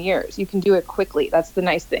and years and years. You can do it quickly. That's the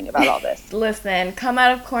nice thing about all this. Listen, come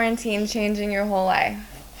out of quarantine changing your whole life.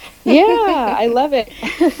 Yeah, I love it.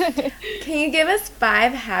 Can you give us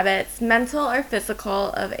 5 habits, mental or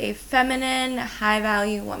physical, of a feminine,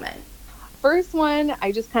 high-value woman? First one,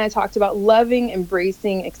 I just kind of talked about loving,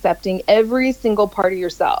 embracing, accepting every single part of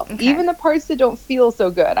yourself, even the parts that don't feel so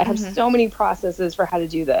good. I have so many processes for how to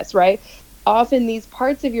do this, right? Often these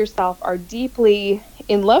parts of yourself are deeply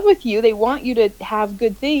in love with you. They want you to have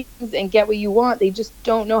good things and get what you want. They just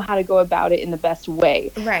don't know how to go about it in the best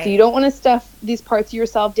way. So you don't want to stuff these parts of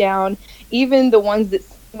yourself down, even the ones that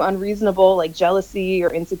seem unreasonable, like jealousy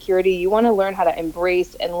or insecurity. You want to learn how to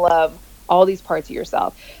embrace and love all these parts of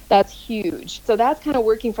yourself. That's huge. So that's kind of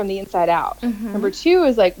working from the inside out. Number 2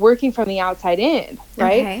 is like working from the outside in,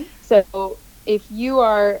 right? So if you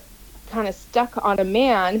are kind of stuck on a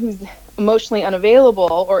man who's emotionally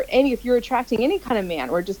unavailable, or if you're attracting any kind of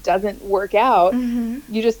man where it just doesn't work out,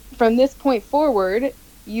 you just, from this point forward,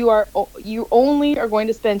 you only are going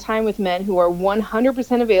to spend time with men who are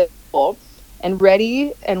 100% available and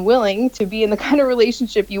ready and willing to be in the kind of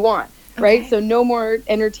relationship you want. right? So no more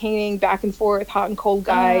entertaining back and forth, hot and cold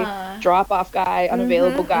guy, drop off guy,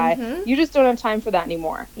 unavailable guy. You just don't have time for that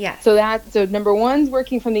anymore. Yeah. So number 1's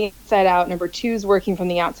working from the inside out. Number 2's working from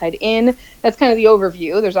the outside in. That's kind of the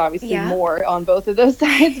overview. There's obviously more on both of those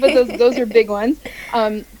sides, but those are big ones.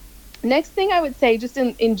 Next thing I would say, just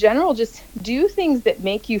in general, just do things that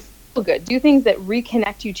make you feel good. Do things that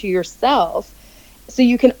reconnect you to yourself, so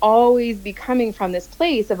you can always be coming from this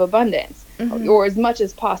place of abundance, or as much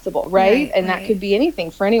as possible, right? And that could be anything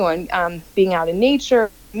for anyone. Being out in nature,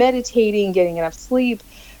 meditating, getting enough sleep,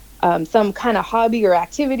 some kind of hobby or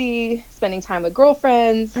activity, spending time with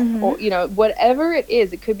girlfriends, or, whatever it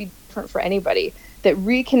is, it could be different for anybody, that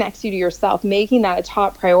reconnects you to yourself, making that a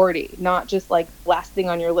top priority, not just like last thing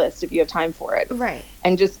on your list if you have time for it. Right.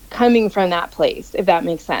 And just coming from that place, if that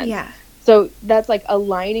makes sense. Yeah. So that's like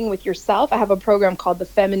aligning with yourself. I have a program called the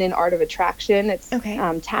Feminine Art of Attraction. It's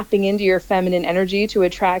tapping into your feminine energy to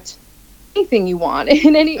attract anything you want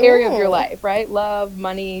in any area of your life, right? Love,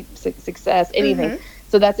 money, success, anything.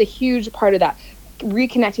 So that's a huge part of that,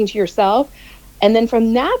 reconnecting to yourself. And then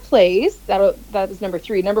from that place, that was number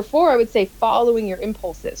 3. Number 4, I would say following your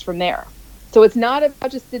impulses from there. So it's not about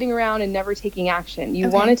just sitting around and never taking action. You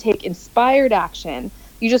want to take inspired action.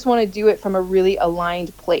 You just want to do it from a really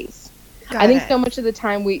aligned place. I think so much of the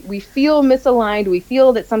time we feel misaligned. We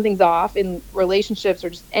feel that something's off in relationships or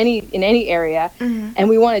just in any area. And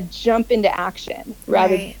we want to jump into action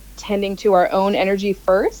rather than tending to our own energy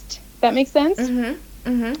first. That makes sense?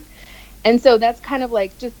 And so that's kind of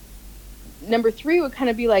like just number 3 would kind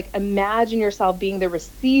of be like, imagine yourself being the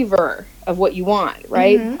receiver of what you want,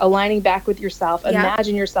 right? Aligning back with yourself.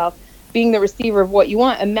 Imagine yourself being the receiver of what you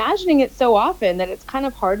want. Imagining it so often that it's kind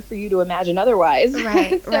of hard for you to imagine otherwise.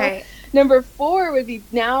 Right, so number 4 would be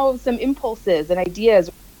now some impulses and ideas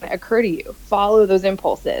occur to you. Follow those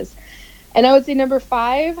impulses. And I would say number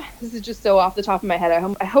 5, this is just so off the top of my head.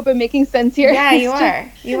 I hope I'm making sense here. Yeah,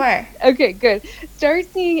 you are. Okay, good. Start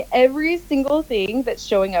seeing every single thing that's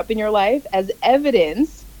showing up in your life as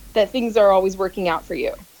evidence that things are always working out for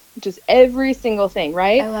you. Just every single thing,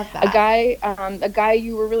 right? I love that. A guy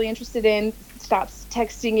you were really interested in stops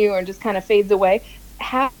texting you and just kind of fades away.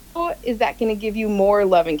 How is that going to give you more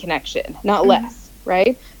love and connection, not less?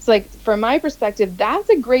 Right? So like from my perspective, that's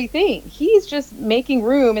a great thing. He's just making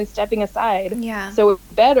room and stepping aside. Yeah. So a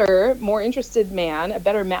better, more interested man, a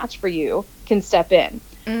better match for you can step in.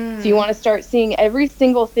 So you want to start seeing every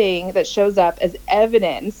single thing that shows up as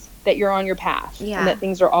evidence that you're on your path and that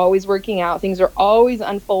things are always working out. Things are always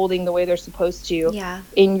unfolding the way they're supposed to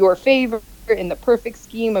in your favor, in the perfect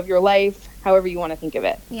scheme of your life, however you want to think of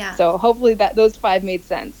it. Yeah. So hopefully those 5 made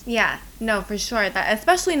sense. Yeah. No, for sure. That,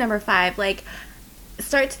 especially number 5, like,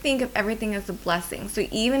 start to think of everything as a blessing. So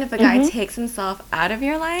even if a guy takes himself out of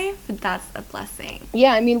your life, that's a blessing.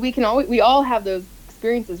 Yeah, I mean, we all have those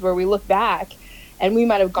experiences where we look back and we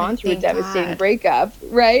might have gone through a devastating breakup,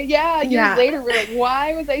 right? Yeah, years later we're like,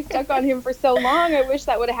 why was I stuck on him for so long? I wish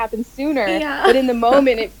that would have happened sooner. Yeah. But in the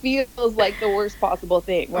moment, it feels like the worst possible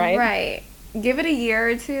thing, right? Right. Give it a year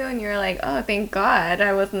or 2 and you're like, oh, thank God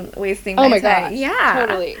I wasn't wasting my time. Gosh, yeah,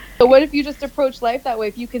 totally. So what if you just approach life that way?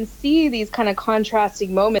 If you can see these kind of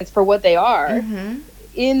contrasting moments for what they are,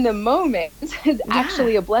 in the moment is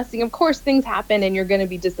actually a blessing. Of course, things happen and you're going to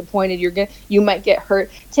be disappointed. You might get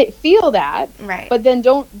hurt. Feel that, right? But then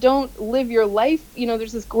don't live your life.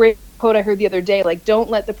 There's this great quote I heard the other day, like, don't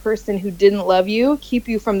let the person who didn't love you keep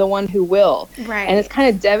you from the one who will. Right. And it's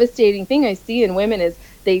kind of devastating thing I see in women is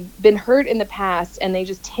they've been hurt in the past and they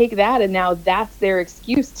just take that and now that's their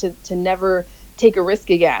excuse to never take a risk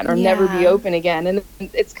again or never be open again. And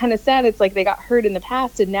it's kind of sad. It's like they got hurt in the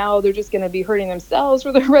past and now they're just going to be hurting themselves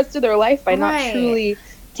for the rest of their life by not truly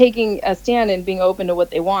taking a stand and being open to what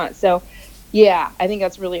they want. So yeah, I think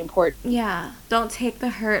that's really important. Yeah. Don't take the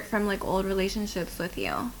hurt from like old relationships with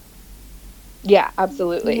you. Yeah,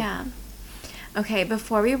 absolutely. Yeah. Okay,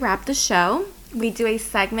 before we wrap the show, we do a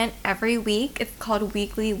segment every week. It's called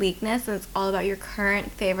Weekly Weakness, and it's all about your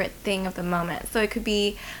current favorite thing of the moment. So it could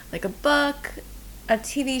be like a book, a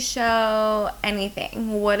TV show,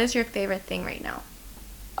 anything. What is your favorite thing right now?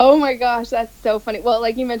 Oh my gosh, that's so funny. Well,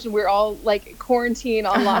 like you mentioned, we're all like quarantined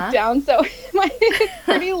on lockdown, so it's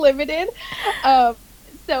pretty limited.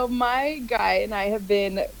 So my guy and I have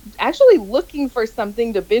been actually looking for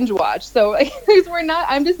something to binge watch. So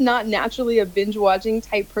I'm just not naturally a binge watching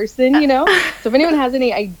type person, So if anyone has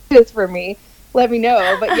any ideas for me, let me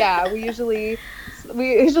know. But yeah, we usually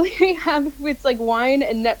we usually have, it's like wine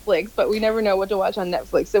and Netflix, but we never know what to watch on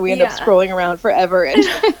Netflix. So we end up scrolling around forever and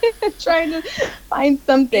trying to find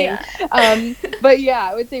something. Yeah. But yeah,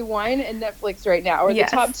 I would say wine and Netflix right now are the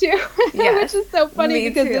top two, which is so funny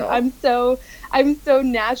because I'm so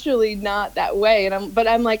naturally not that way. But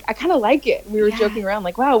I'm like, I kind of like it. We were joking around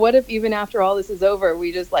like, wow, what if even after all this is over,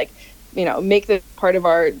 we just like, make this part of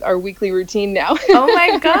our weekly routine now. Oh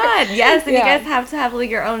my God. Yes. And you guys have to have like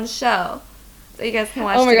your own show so you guys can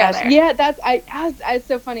watch together. Gosh. Yeah, it's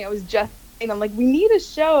so funny. I was just saying, I'm like, we need a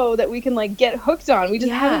show that we can like get hooked on. We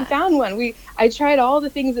just haven't found one. I tried all the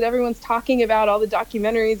things that everyone's talking about, all the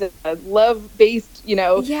documentaries, love-based,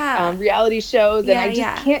 reality shows, and I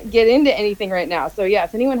just can't get into anything right now. So yeah,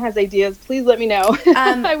 if anyone has ideas, please let me know.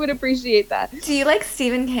 I would appreciate that. Do you like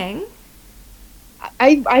Stephen King?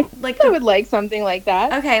 I would like something like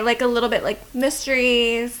that. Okay, like a little bit like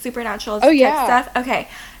mysteries, supernatural type stuff. Okay,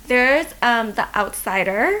 there's The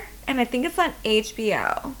Outsider, and I think it's on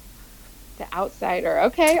HBO. The Outsider.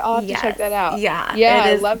 Okay, I'll have to check that out. Yeah,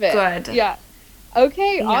 I love it. Good. Yeah.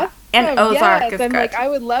 Okay, awesome. And Ozark is I'm good. like, I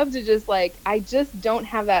would love to just like, I just don't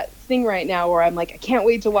have that thing right now where I'm like, I can't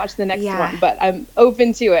wait to watch the next one, but I'm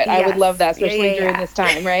open to it. I would love that, especially during this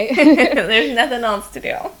time, right? There's nothing else to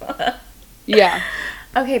do. Yeah.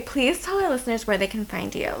 Okay, please tell our listeners where they can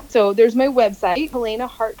find you. So there's my website,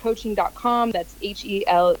 HelenaHart.coaching.com. That's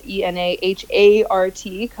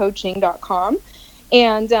HelenaHart coaching.com.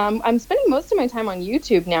 And I'm spending most of my time on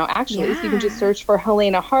YouTube now, actually. So you can just search for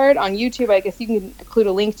Helena Hart on YouTube. I guess you can include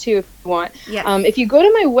a link to if you want. If you go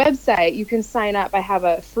to my website, you can sign up. I have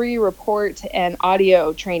a free report and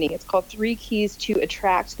audio training. It's called 3 Keys to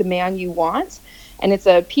Attract the Man You Want. And it's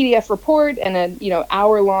a PDF report and a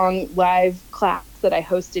hour-long live class that I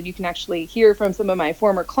hosted. You can actually hear from some of my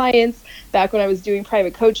former clients back when I was doing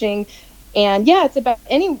private coaching. And it's about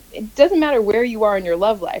it doesn't matter where you are in your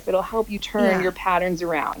love life. It'll help you turn your patterns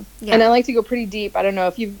around. Yeah. And I like to go pretty deep. I don't know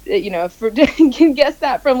if you can guess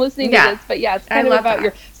that from listening to this, but it's kind of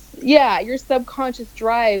about your subconscious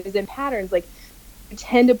drives and patterns. Like, you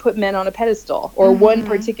tend to put men on a pedestal or one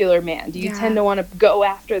particular man. Do you tend to want to go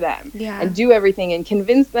after them and do everything and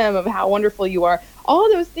convince them of how wonderful you are? All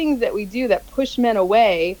those things that we do that push men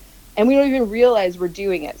away, and we don't even realize we're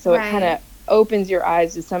doing it. So it kind of opens your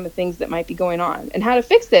eyes to some of the things that might be going on and how to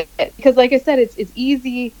fix it. Because like I said, it's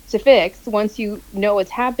easy to fix once you know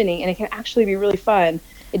what's happening, and it can actually be really fun.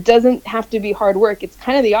 It doesn't have to be hard work. It's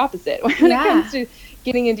kind of the opposite when it comes to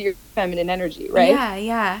getting into your feminine energy, right?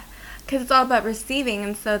 Yeah. Because it's all about receiving,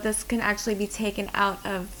 and so this can actually be taken out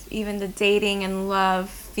of even the dating and love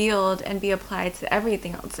field and be applied to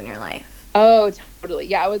everything else in your life. Oh, totally.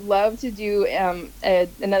 Yeah, I would love to do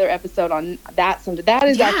another episode on that someday. That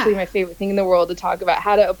is actually my favorite thing in the world, to talk about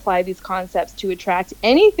how to apply these concepts to attract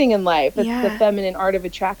anything in life. That's the feminine art of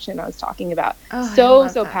attraction I was talking about. Oh,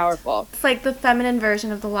 so powerful. It's like the feminine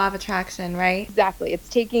version of the law of attraction, right? Exactly. It's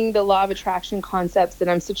taking the law of attraction concepts that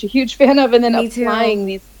I'm such a huge fan of, and then applying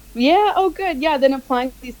these. Yeah, oh good. Yeah, then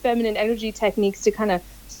applying these feminine energy techniques to kind of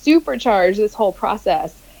supercharge this whole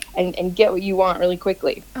process and get what you want really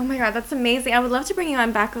quickly. Oh my God, that's amazing. I would love to bring you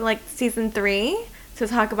on back for like season 3 to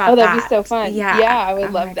talk about that. Oh, that'd be so fun. Yeah, I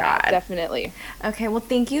would love that. Definitely. Okay, well,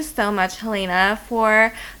 thank you so much, Helena,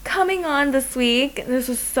 for coming on this week. This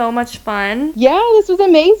was so much fun. Yeah, this was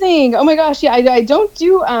amazing. Oh my gosh, yeah, I don't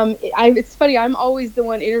do, it's funny, I'm always the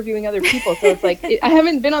one interviewing other people, so it's like, I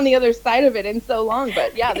haven't been on the other side of it in so long,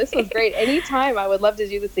 but yeah, this was great. Anytime, I would love to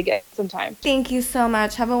do this again sometime. Thank you so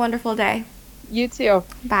much. Have a wonderful day. You too.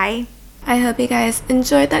 Bye. I hope you guys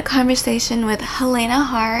enjoyed that conversation with Helena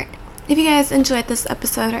Hart. If you guys enjoyed this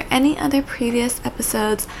episode or any other previous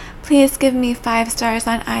episodes, please give me 5 stars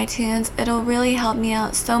on iTunes. It'll really help me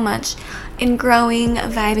out so much in growing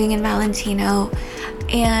Vibing in Valentino.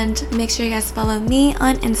 And make sure you guys follow me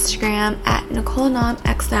on Instagram at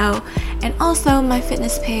NicoleNomXO, and also my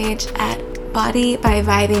fitness page at Body by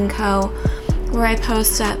Vibing Co, where I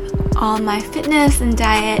post up all my fitness and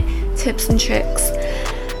diet tips and tricks.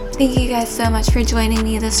 Thank you guys so much for joining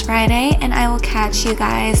me this Friday, and I will catch you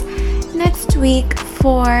guys next week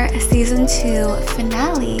for season 2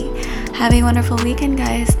 finale. Have a wonderful weekend,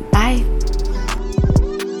 guys. Bye.